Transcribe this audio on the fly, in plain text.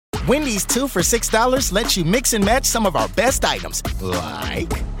Wendy's 2 for $6 lets you mix and match some of our best items,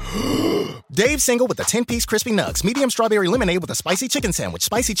 like Dave Single with a 10-piece crispy nugs, medium strawberry lemonade with a spicy chicken sandwich,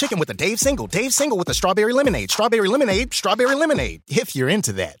 spicy chicken with a Dave Single with a strawberry lemonade, if you're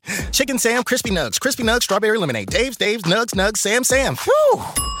into that. Chicken Sam, crispy nugs, strawberry lemonade, Dave's, nugs, Sam. Whew.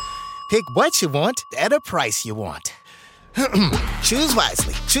 Pick what you want at a price you want. Choose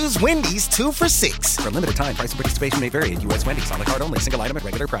wisely. Choose Wendy's 2 for $6. For a limited time, price and participation may vary at U.S. Wendy's. On the card only. Single item at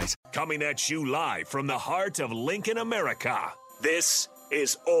regular price. Coming at you live from the heart of Lincoln, America. This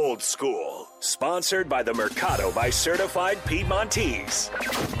is Old School. Sponsored by the Mercado by Certified Piedmontese.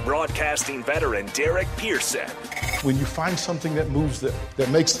 Broadcasting veteran Derek Pearson. When you find something that moves them, that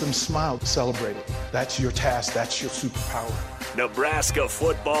makes them smile, celebrate it. That's your task. That's your superpower. Nebraska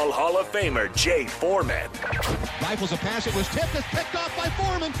Football Hall of Famer Jay Foreman. Rifles a pass. It was tipped. It's picked off by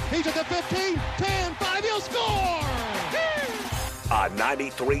Foreman. He's at the 15, 10, 5. He'll score! On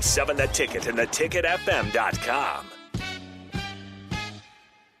 93.7 The Ticket and theticketfm.com.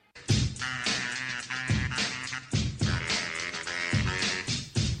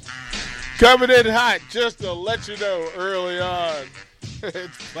 Coming in hot, just to let you know early on.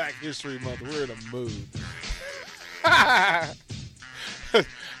 It's Black History Month. We're in a mood. I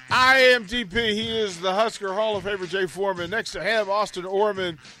am DP. He is the Husker Hall of Famer, Jay Foreman. Next to him, Austin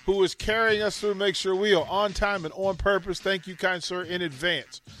Orman, who is carrying us through, make sure we are on time and on purpose. Thank you, kind sir, in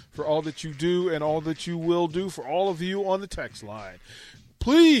advance for all that you do and all that you will do for all of you on the text line.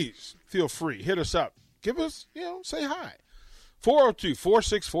 Please feel free. Hit us up. Give us, say hi.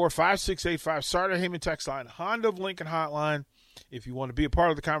 402-464-5685, Sartor Hamann text line, Honda of Lincoln hotline. If you want to be a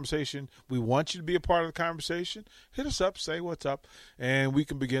part of the conversation, we want you to be a part of the conversation. Hit us up, say what's up, and we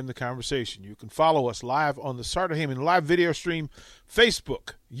can begin the conversation. You can follow us live on the Sartor Hamann live video stream,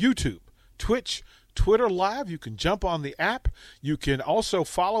 Facebook, YouTube, Twitch, Twitter Live. You can jump on the app. You can also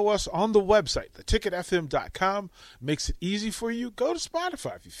follow us on the website, theticketfm.com. Makes it easy for you. Go to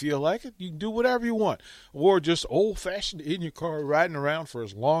Spotify if you feel like it. You can do whatever you want. Or just old-fashioned in your car riding around for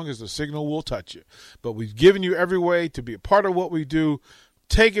as long as the signal will touch you. But we've given you every way to be a part of what we do.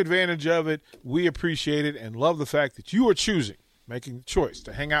 Take advantage of it. We appreciate it and love the fact that you are making the choice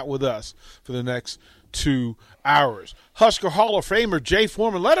to hang out with us for the next 2 hours. Husker Hall of Famer Jay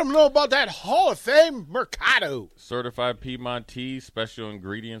Foreman, let them know about that Hall of Fame Mercado. Certified Piedmontese, special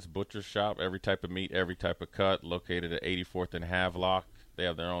ingredients, butcher shop, every type of meat, every type of cut, located at 84th and Havelock. They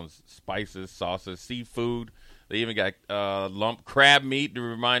have their own spices, sauces, seafood. They even got lump crab meat to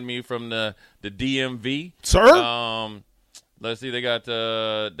remind me from the DMV. Sir? Let's see. They got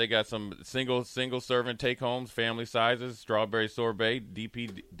some single serving take homes, family sizes, strawberry sorbet,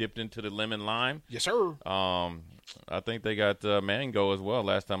 DP dipped into the lemon lime. Yes, sir. I think they got mango as well.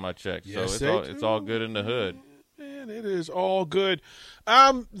 Last time I checked, yes, so it's all good in the hood. Man, it is all good.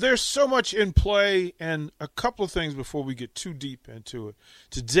 There's so much in play, and a couple of things before we get too deep into it.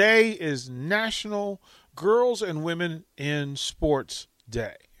 Today is National Girls and Women in Sports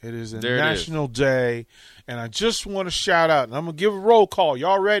Day. It is a national day, and I just want to shout out, and I'm going to give a roll call.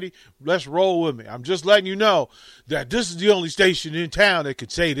 Y'all ready? Let's roll with me. I'm just letting you know that this is the only station in town that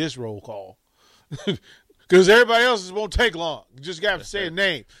could say this roll call because everybody else's won't take long. You just got to say a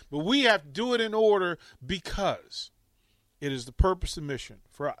name. But we have to do it in order because it is the purpose and mission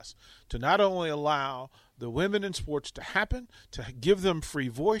for us to not only allow the women in sports to happen, to give them free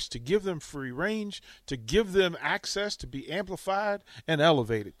voice, to give them free range, to give them access to be amplified and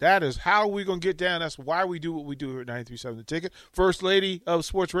elevated. That is how we're going to get down. That's why we do what we do here at 93.7 The Ticket. First lady of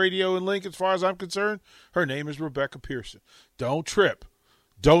sports radio in Lincoln, as far as I'm concerned, her name is Rebecca Pearson. Don't trip.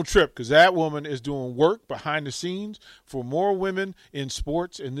 Don't trip, because that woman is doing work behind the scenes for more women in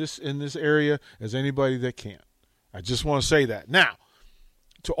sports in this area as anybody that can. I just want to say that. Now,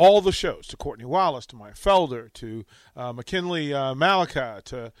 to all the shows, to Courtney Wallace, to Maya Felder, to McKinley Malika,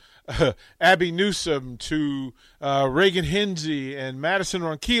 to Abby Newsom, to Reagan Hinsey and Madison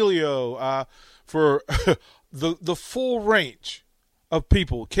Ronquillo, for the full range of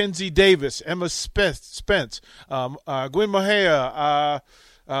people, Kenzie Davis, Emma Spence, Gwen Mejia,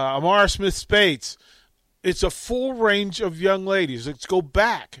 Amara Smith-Spates. It's a full range of young ladies. Let's go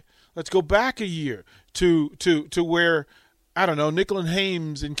back a year to where, I don't know, Nicklin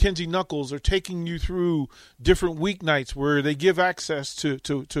Hames and Kenzie Knuckles are taking you through different weeknights where they give access to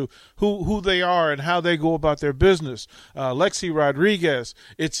who they are and how they go about their business. Lexi Rodriguez,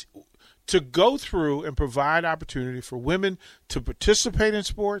 it's to go through and provide opportunity for women to participate in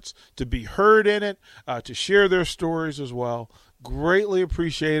sports, to be heard in it, to share their stories as well. Greatly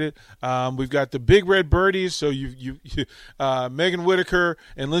appreciate it. We've got the Big Red Birdies, so you Megan Whitaker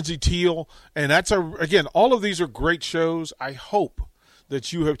and Lindsay Teal, and again, all of these are great shows. I hope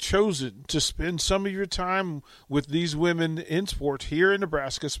that you have chosen to spend some of your time with these women in sports here in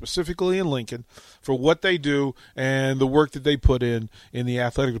Nebraska, specifically in Lincoln, for what they do and the work that they put in the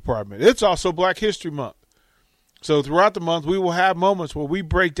athletic department. It's also Black History Month. So throughout the month, we will have moments where we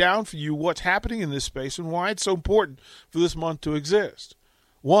break down for you what's happening in this space and why it's so important for this month to exist.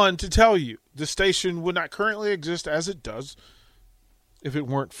 One, to tell you the station would not currently exist as it does if it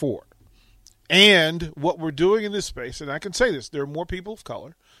weren't for. And what we're doing in this space, and I can say this, there are more people of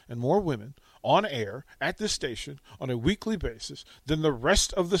color and more women on air at this station on a weekly basis than the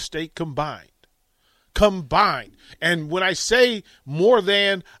rest of the state combined. And when I say more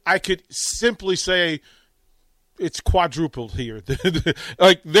than, I could simply say it's quadrupled here.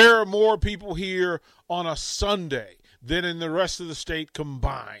 Like, there are more people here on a Sunday than in the rest of the state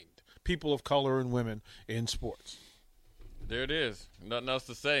combined, people of color and women in sports. There it is. Nothing else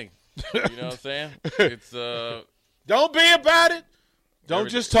to say. You know what I'm saying? It's Don't be about it. Don't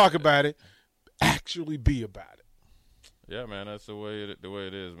just talk about it. Actually be about it. Yeah, man, that's the way it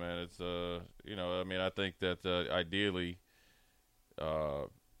is, man. It's I think that ideally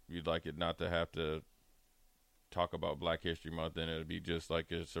you'd like it not to have to talk about Black History Month, and it'd be just like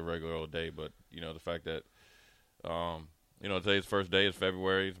it's a regular old day. But the fact that today's first day is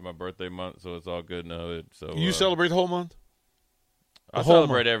February. It's my birthday month, so it's all good now. So you celebrate the whole month? I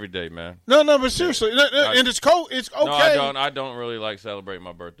celebrate every day, man. No, but seriously, and it's cool. It's okay. No, I don't really like celebrating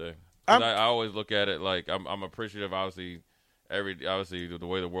my birthday. I always look at it like I'm appreciative. Obviously, the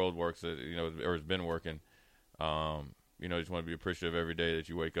way the world works, or has been working. Just want to be appreciative every day that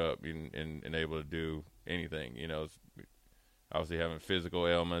you wake up and able to do anything. It's obviously having physical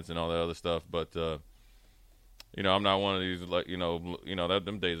ailments and all that other stuff, but I'm not one of these that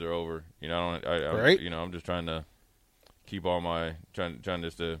them days are over. Right. I'm just trying to keep all my trying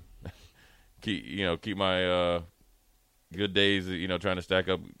just to keep my good days, trying to stack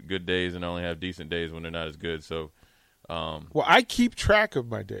up good days and only have decent days when they're not as good. So well, I keep track of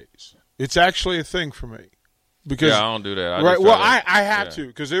my days. It's actually a thing for me. Because I don't do that. I have to,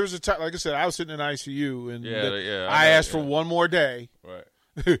 because there was a time, like I said, I was sitting in ICU and I asked for one more day. Right.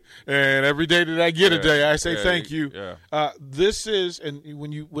 And every day that I get a day, I say thank you. Yeah. This is, and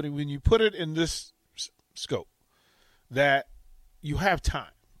when you put it in this scope, that you have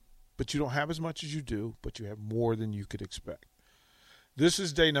time, but you don't have as much as you do, but you have more than you could expect. This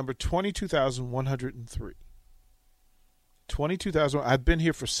is day number 22,103. 22,000. I've been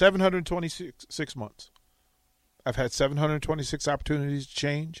here for 726 months. I've had 726 opportunities to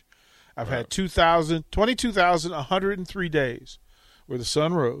change. I've had 22,103 days where the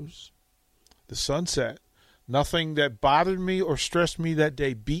sun rose, the sun set. Nothing that bothered me or stressed me that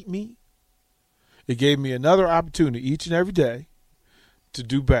day beat me. It gave me another opportunity each and every day to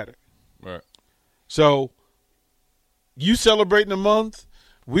do better. Right. So you celebrating the month,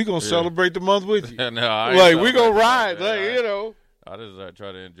 we're going to celebrate the month with you. No, we're going to ride. I just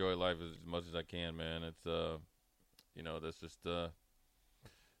try to enjoy life as much as I can, man. It's that's just the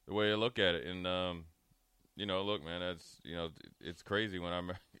way I look at it. And look, man, that's it's crazy when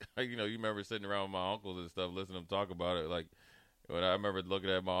I'm you remember sitting around with my uncles and stuff, listening to them talk about it. Like when I remember looking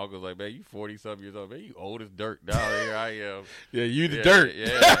at my uncles, like, man, you 40-something years old, man, you old as dirt. Now here I am. Yeah, you the dirt.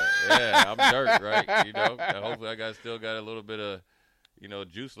 Yeah, I'm dirt, right? Hopefully I still got a little bit of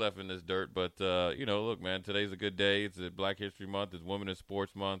juice left in this dirt. But look, man, today's a good day. It's a Black History Month. It's Women in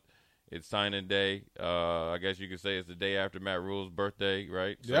Sports Month. It's signing day. I guess you could say it's the day after Matt Rule's birthday,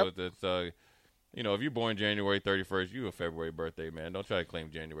 right? Yep. So it's if you're born January 31st, you a February birthday, man. Don't try to claim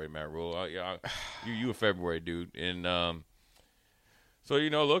January, Matt Rule. You a February dude. And so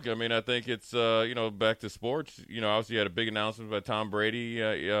look, I mean, I think it's back to sports. Obviously you had a big announcement by Tom Brady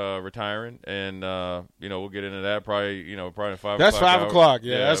retiring, and we'll get into that probably in 5 o'clock. That's 5 o'clock.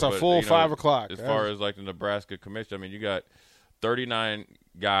 Yeah, that's a but, full 5 o'clock. As far as like the Nebraska commission, I mean, you got 39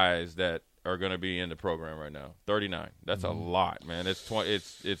 guys that are going to be in the program right now. 39. That's a lot, man. It's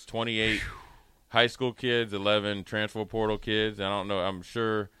 28 high school kids, 11 transfer portal kids. I don't know. I'm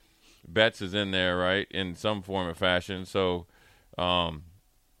sure Betts is in there, right, in some form or fashion. So, so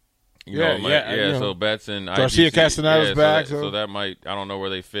Betts and Garcia Castaneda's back. So that might. I don't know where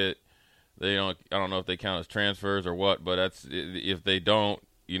they fit. I don't know if they count as transfers or what. But that's if they don't.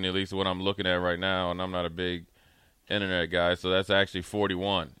 At least what I'm looking at right now, and I'm not a big internet guy, so that's actually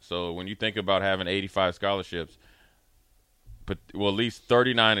 41. So when you think about having 85 scholarships, at least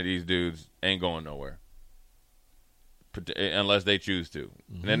 39 of these dudes ain't going nowhere unless they choose to.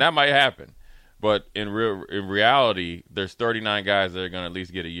 Mm-hmm. And that might happen. But in reality, there's 39 guys that are going to at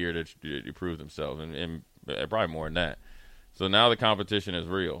least get a year to prove themselves, and probably more than that. So now the competition is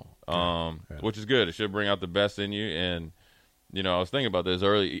real, which is good. It should bring out the best in you. And, I was thinking about this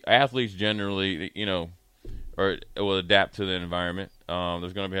early. Athletes generally, or will adapt to the environment.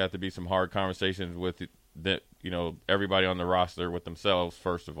 There's going to have to be some hard conversations with everybody on the roster with themselves,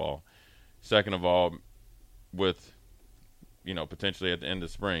 first of all. Second of all, with, potentially at the end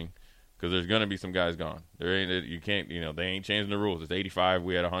of spring, because there's going to be some guys gone. They ain't changing the rules. It's 85.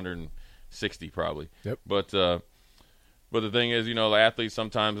 We had 160 probably. Yep. But the thing is, the athletes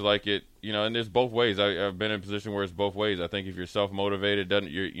sometimes like it, and there's both ways. I've been in a position where it's both ways. I think if you're self-motivated,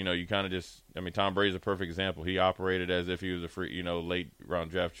 you kind of just, Tom Brady's a perfect example. He operated as if he was a free, late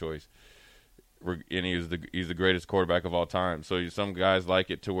round draft choice. And he's the greatest quarterback of all time. So some guys like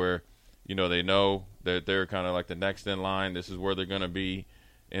it to where, they know that they're kind of like the next in line. This is where they're going to be.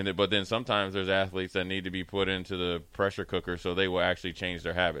 But then sometimes there's athletes that need to be put into the pressure cooker so they will actually change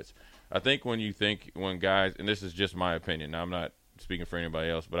their habits. I think when guys, and this is just my opinion, I'm not speaking for anybody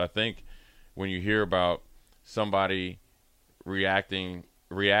else, but I think when you hear about somebody reacting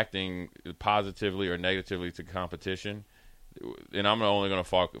positively or negatively to competition, and I'm only going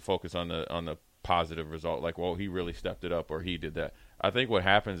to focus on the positive result, like, well, he really stepped it up or he did that. I think what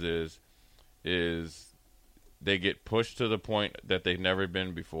happens is they get pushed to the point that they've never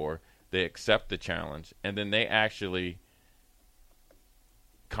been before. They accept the challenge, and then they actually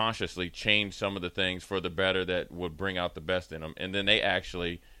consciously change some of the things for the better that would bring out the best in them, and then they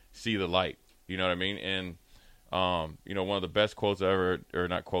actually see the light. You know what I mean? And one of the best quotes ever, or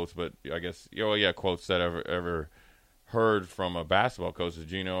not quotes, but I guess quotes that I've ever heard from a basketball coach is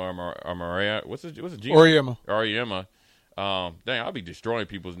Gino Auriemma. What's it? Gino? Auriemma. Dang, I'll be destroying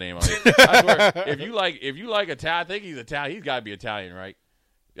people's name on it. I swear, if you like Italian, I think he's Italian. He's got to be Italian, right?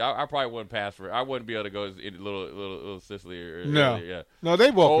 I probably wouldn't pass for it. I wouldn't be able to go little Sicily or no, yeah. No,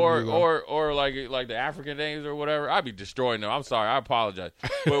 they welcome you, or like the African names or whatever. I'd be destroying them. I'm sorry, I apologize.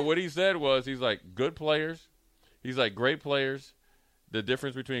 But what he said was, he's like, good players. He's like, great players. The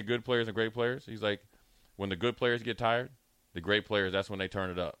difference between good players and great players. He's like, when the good players get tired, the great players, that's when they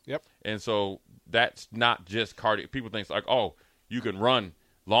turn it up. Yep. And so that's not just cardio. People think like, oh, you can run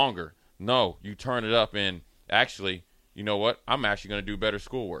longer. No, you turn it up, and actually, you know what? I'm actually going to do better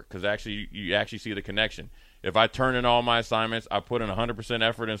schoolwork because actually you actually see the connection. If I turn in all my assignments, I put in 100%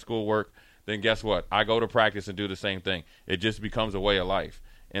 effort in schoolwork, then guess what? I go to practice and do the same thing. It just becomes a way of life.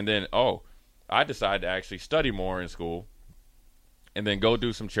 And then, I decide to actually study more in school and then go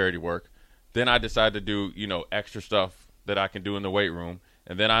do some charity work. Then I decide to do, extra stuff that I can do in the weight room.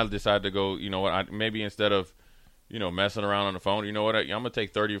 And then I decide to go, maybe instead of, messing around on the phone, I'm going to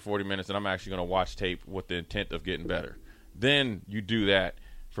take 30 or 40 minutes and I'm actually going to watch tape with the intent of getting better. Then you do that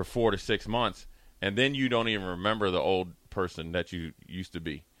for 4 to 6 months, and then you don't even remember the old person that you used to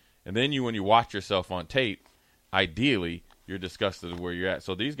be. And then when you watch yourself on tape, ideally, you're disgusted with where you're at.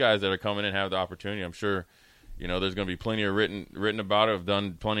 So these guys that are coming in have the opportunity. I'm sure, there's going to be plenty of written about it. I've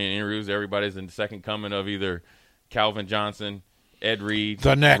done plenty of interviews. Everybody's in the second coming of either Calvin Johnson, Ed Reed,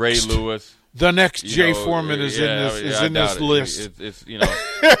 Ray Lewis. The next Jay Foreman is in this list. It's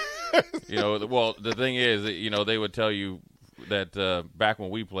well, the thing is, they would tell you that back when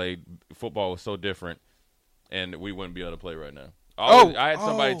we played, football was so different, and we wouldn't be able to play right now. I had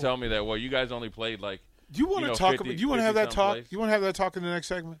somebody tell me that. Well, you guys only played like. Do you want to talk? Do you want to have that talk? You want to have that talk in the next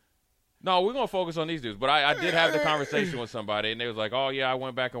segment? No, we're going to focus on these dudes. But I did have the conversation with somebody, and they was like, oh, yeah, I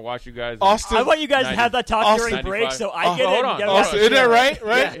went back and watched you guys. Austin. I want you guys to have that talk during break so I get hold in. on. Austin, isn't that right?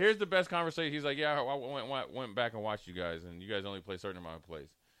 Yeah, here's the best conversation. He's like, yeah, I went back and watched you guys, and you guys only play a certain amount of plays.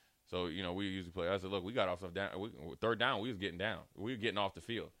 So, we usually play. I said, look, we got off down. Third down, we was getting down. We were getting off the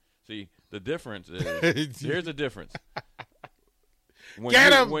field. See, the difference is, here's the difference. When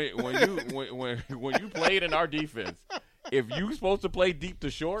you played in our defense, if you supposed to play deep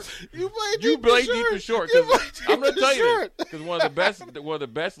to short, you play deep to short. I'm going to tell you this, because one of the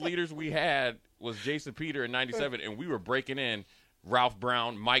best leaders we had was Jason Peter in '97, and we were breaking in Ralph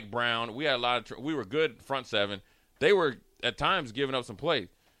Brown, Mike Brown. We had a lot of we were good front seven. They were at times giving up some plays.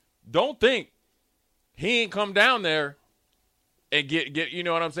 Don't think he ain't come down there and get you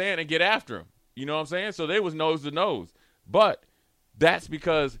know what I'm saying, and get after him. You know what I'm saying? So they was nose to nose, but that's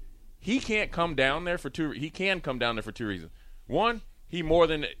because he can't come down there for two. He can come down there for two reasons. One, he more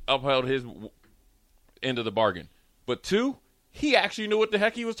than upheld his end of the bargain. But two, he actually knew what the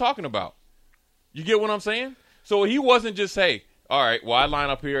heck he was talking about. You get what I'm saying? So he wasn't just say, all right, well, I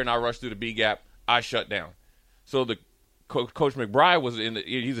line up here and I rush through the B gap. I shut down. So the Coach McBride was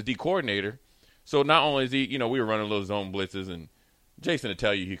he's a D coordinator. So not only is he, we were running little zone blitzes, and Jason would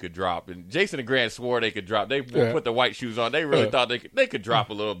tell you he could drop. And Jason and Grant swore they could drop. They put the white shoes on. They really thought they could drop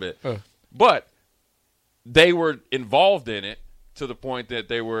a little bit. But they were involved in it to the point that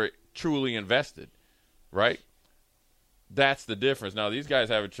they were truly invested, right? That's the difference. Now, these guys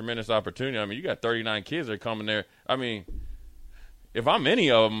have a tremendous opportunity. I mean, you got 39 kids that are coming there. I mean, if I'm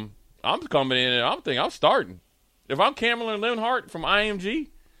any of them, I'm coming in and I'm starting. If I'm Cameron Linhart from IMG,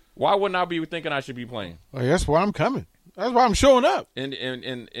 why wouldn't I be thinking I should be playing? Well, that's why I'm coming. That's why I'm showing up. And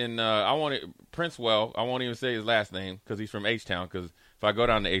I want to Princewell. I won't even say his last name because he's from H-Town. Because if I go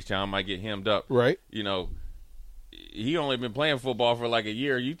down to H-Town, I might get hemmed up. Right. You know, he only been playing football for like a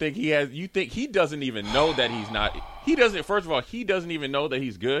year. You think he doesn't even know that he's not. He doesn't. First of all, he doesn't even know that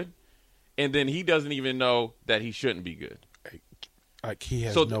he's good, and then he doesn't even know that he shouldn't be good. Like he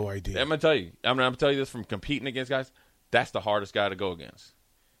has no idea. I'm gonna tell you. I'm gonna tell you this from competing against guys. That's the hardest guy to go against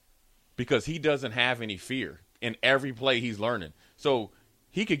because he doesn't have any fear in every play he's learning. So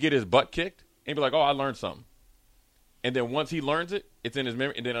he could get his butt kicked and be like, "Oh, I learned something," and then once he learns it, it's in his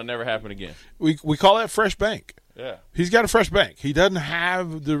memory, and then it'll never happen again. We call that fresh bank. Yeah. He's got a fresh bank. He doesn't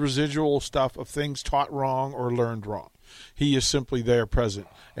have the residual stuff of things taught wrong or learned wrong. He is simply there present.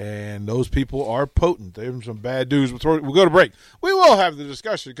 And those people are potent. They're some bad dudes. We'll go to break. We will have the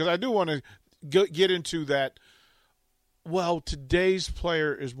discussion because I do want to get into that. Well, today's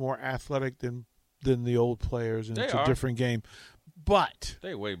player is more athletic than the old players, and it's a different game. But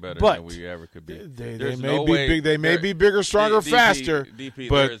they're way better than we ever could be. They may be big. They may be bigger, stronger, faster. DP,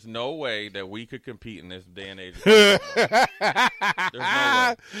 but there is no way that we could compete in this day and age. There's no way.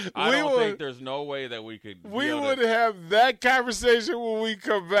 I don't think there's no way that we could. We would have that conversation when we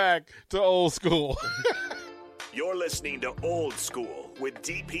come back to Old School. You're listening to Old School with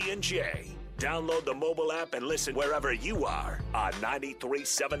DP and J. Download the mobile app and listen wherever you are on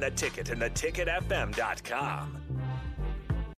 93.7 The Ticket and theticketfm.com.